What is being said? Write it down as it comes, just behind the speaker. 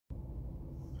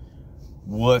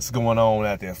What's going on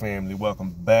out there, family? Welcome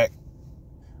back.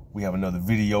 We have another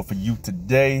video for you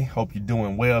today. Hope you're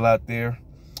doing well out there.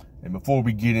 And before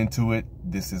we get into it,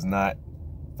 this is not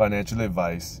financial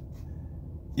advice.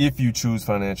 If you choose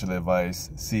financial advice,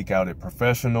 seek out a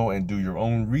professional and do your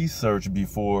own research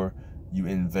before you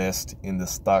invest in the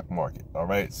stock market. All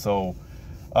right. So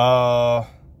the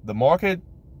market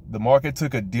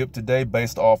took a dip today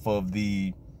based off of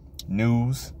the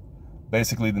news.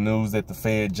 Basically, the news that the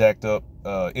Fed jacked up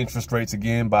interest rates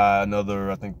again by another,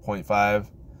 I think,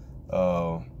 5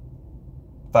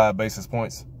 basis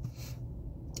points.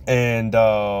 And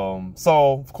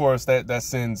so, of course, that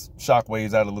sends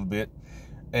shockwaves out a little bit.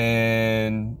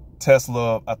 And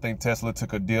Tesla, I think Tesla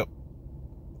took a dip,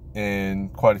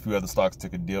 and quite a few other stocks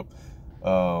took a dip.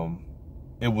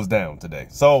 It was down today.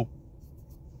 So,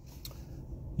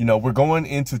 you know, we're going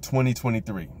into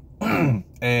 2023.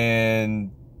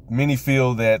 And many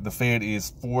feel that the Fed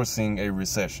is forcing a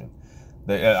recession.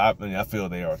 I feel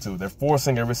they are too. They're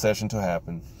forcing a recession to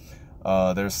happen.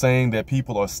 They're saying that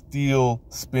people are still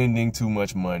spending too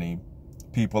much money.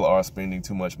 People are spending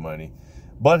too much money.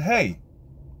 But hey,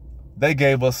 they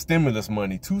gave us stimulus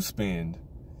money to spend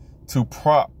to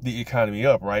prop the economy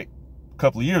up, right? A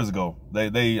couple of years ago. I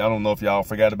don't know if y'all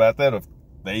forgot about that or if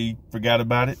they forgot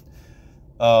about it.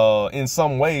 In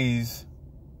some ways,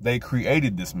 they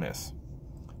created this mess.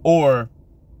 Or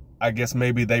I guess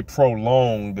maybe they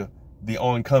prolonged the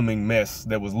oncoming mess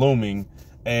that was looming.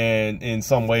 And in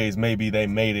some ways, maybe they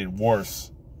made it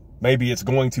worse. Maybe it's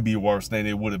going to be worse than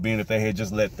it would have been if they had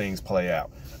just let things play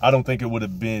out. I don't think it would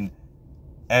have been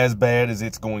as bad as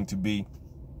it's going to be.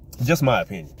 Just my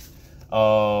opinion.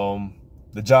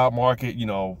 The job market, you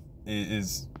know,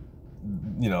 is,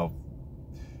 you know,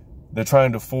 they're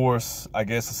trying to force, I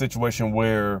guess, a situation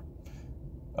where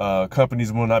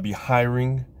companies will not be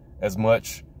hiring as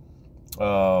much.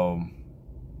 Yeah,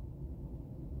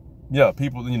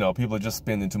 people are just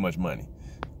spending too much money,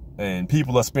 and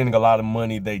people are spending a lot of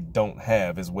money they don't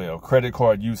have as well. Credit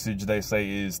card usage, they say,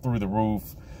 is through the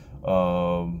roof.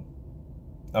 I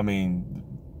mean,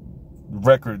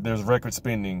 there's record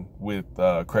spending with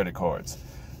credit cards.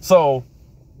 So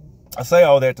I say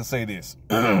all that to say this.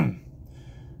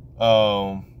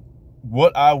 What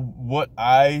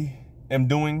I am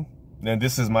doing, and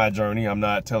this is my journey. I'm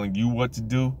not telling you what to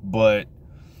do, but,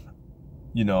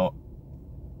 you know,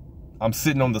 I'm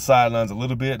sitting on the sidelines a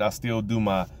little bit. I still do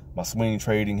my swing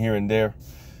trading here and there.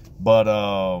 But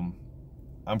I'm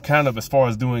kind of, as far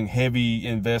as doing heavy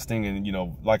investing and, you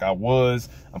know, like I was,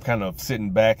 I'm kind of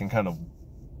sitting back and kind of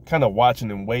watching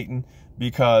and waiting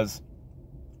because,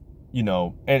 you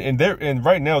know, and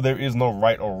right now there is no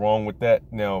right or wrong with that.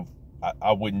 Now,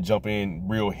 I wouldn't jump in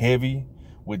real heavy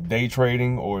with day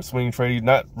trading or swing trading,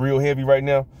 not real heavy right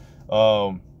now.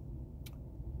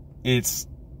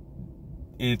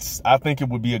 I think it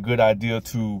would be a good idea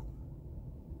to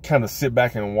kind of sit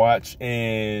back and watch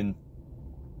and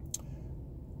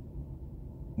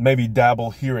maybe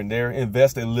dabble here and there,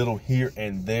 invest a little here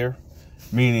and there,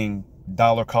 meaning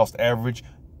dollar cost average.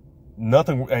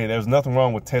 Hey, there's nothing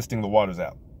wrong with testing the waters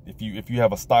out. If you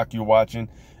have a stock you're watching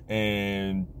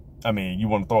and, I mean, you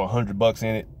want to throw $100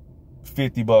 in it,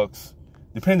 $50,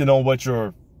 depending on what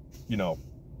your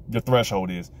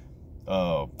threshold is,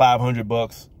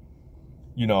 $500,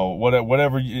 you know,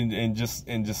 whatever, and just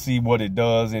see what it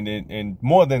does, and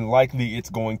more than likely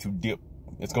it's going to dip.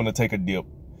 It's going to take a dip,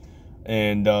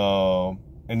 and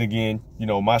again, you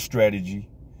know, my strategy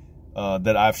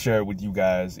that I've shared with you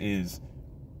guys is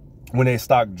when a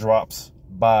stock drops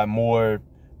by more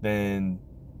than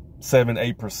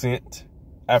 7-8%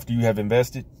 after you have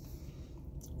invested,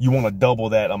 you want to double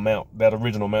that amount, that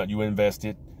original amount you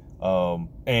invested,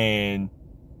 and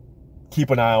keep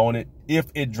an eye on it. If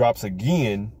it drops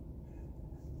again,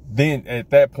 then at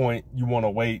that point, you want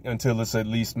to wait until it's at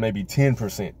least maybe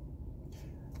 10%.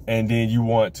 And then you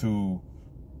want to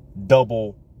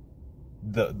double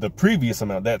the previous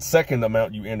amount, that second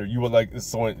amount you entered. You would like,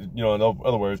 so, you know, in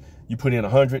other words, you put in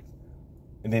 100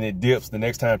 and then it dips the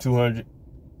next time 200.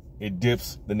 It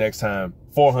dips the next time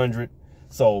 400.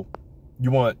 So you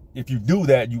want, if you do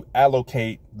that, you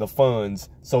allocate the funds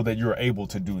so that you're able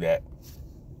to do that.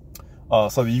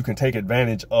 So that you can take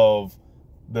advantage of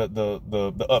the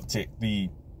uptick, the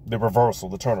reversal,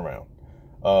 the turnaround.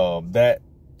 That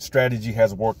strategy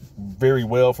has worked very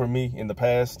well for me in the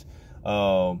past.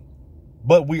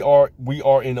 But we are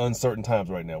in uncertain times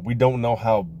right now. We don't know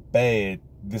how bad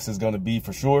this is going to be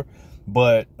for sure.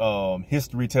 But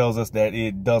history tells us that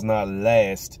it does not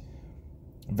last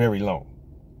very long.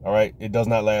 All right, it does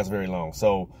not last very long.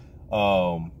 So,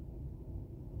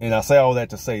 and I say all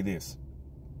that to say this: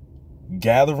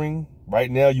 gathering. Right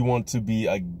now, you want to be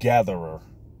a gatherer.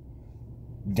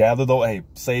 Gather though, hey,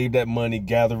 save that money,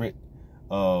 gather it,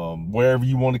 wherever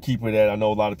you want to keep it at. I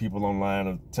know a lot of people online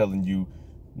are telling you,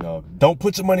 don't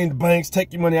put your money in the banks,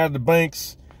 take your money out of the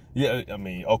banks. Yeah, I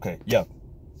mean, okay, yeah,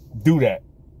 do that.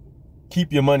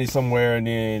 Keep your money somewhere and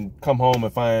then come home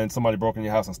and find somebody broke in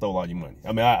your house and stole all your money.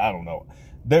 I mean, I don't know.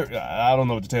 I don't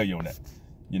know what to tell you on that.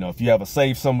 If you have a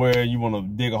safe somewhere, you want to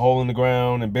dig a hole in the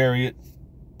ground and bury it,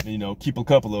 keep a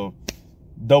couple of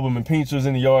Doberman pinchers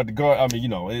in the yard to guard. I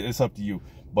mean, it's up to you.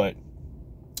 But,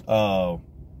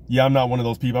 yeah, I'm not one of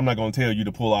those people. I'm not going to tell you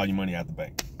to pull all your money out the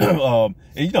bank. And,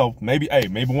 maybe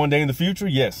one day in the future,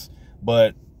 yes.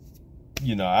 But,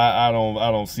 I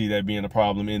don't see that being a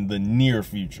problem in the near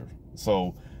future.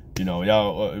 So,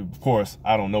 y'all, of course,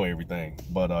 I don't know everything.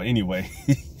 But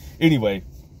anyway,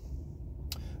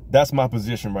 that's my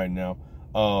position right now.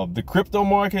 The crypto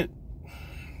market,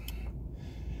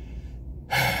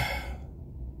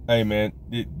 hey man,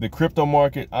 the crypto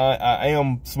market, I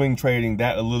am swing trading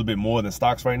that a little bit more than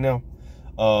stocks right now.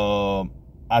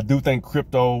 I do think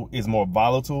crypto is more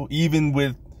volatile, even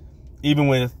with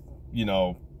the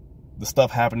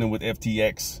stuff happening with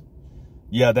FTX.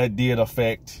 Yeah, that did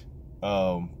affect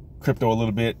crypto a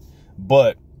little bit,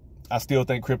 but I still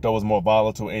think crypto is more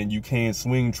volatile, and you can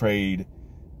swing trade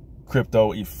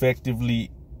crypto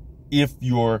effectively if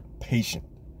you're patient.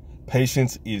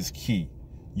 Patience is key.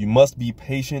 You must be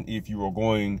patient if you are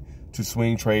going to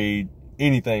swing trade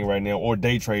anything right now, or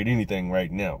day trade anything right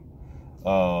now.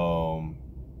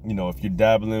 If you're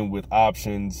dabbling with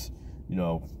options,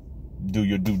 do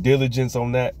your due diligence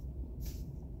on that.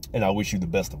 And I wish you the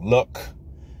best of luck.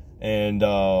 And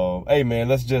hey man,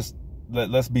 let's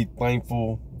be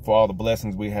thankful for all the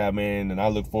blessings we have, man. And I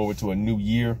look forward to a new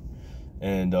year.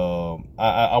 And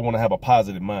I want to have a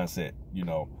positive mindset,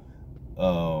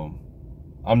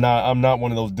 I'm not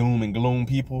one of those doom and gloom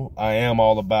people. I am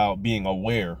all about being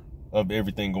aware of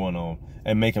everything going on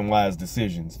and making wise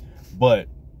decisions. But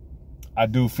I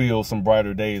do feel some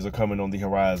brighter days are coming on the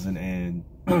horizon, and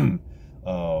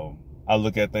I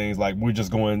look at things like we're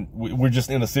just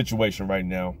in a situation right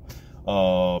now.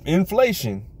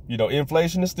 Inflation,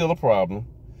 inflation is still a problem,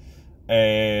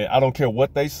 and I don't care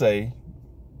what they say.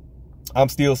 I'm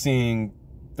still seeing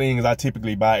things I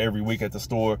typically buy every week at the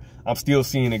store. I'm still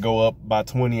seeing it go up by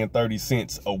 20 and 30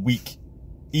 cents a week.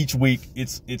 Each week,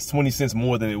 it's 20 cents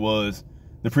more than it was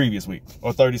the previous week,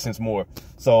 or 30 cents more.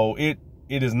 So it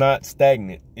is not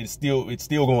stagnant. It's still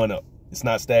going up. It's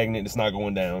not stagnant. It's not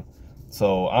going down.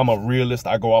 So I'm a realist.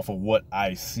 I go off of what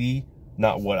I see,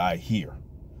 not what I hear.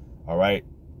 All right.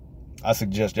 I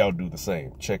suggest y'all do the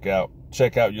same. Check out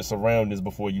your surroundings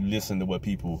before you listen to what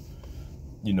people,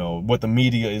 what the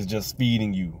media is just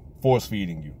feeding you, force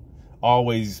feeding you.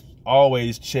 Always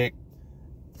check,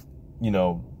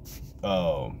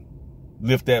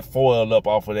 lift that foil up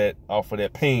off of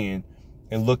that pan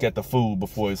and look at the food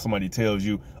before somebody tells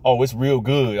you, oh, it's real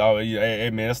good. Oh, hey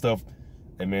man, that stuff,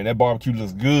 hey man, that barbecue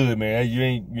looks good, man. You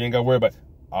ain't gotta worry about it.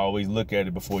 Always look at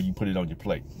it before you put it on your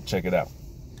plate. Check it out.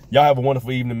 Y'all have a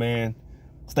wonderful evening, man.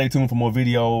 Stay tuned for more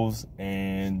videos,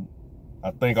 and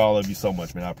I thank all of you so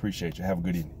much, man. I appreciate you. Have a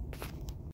good evening.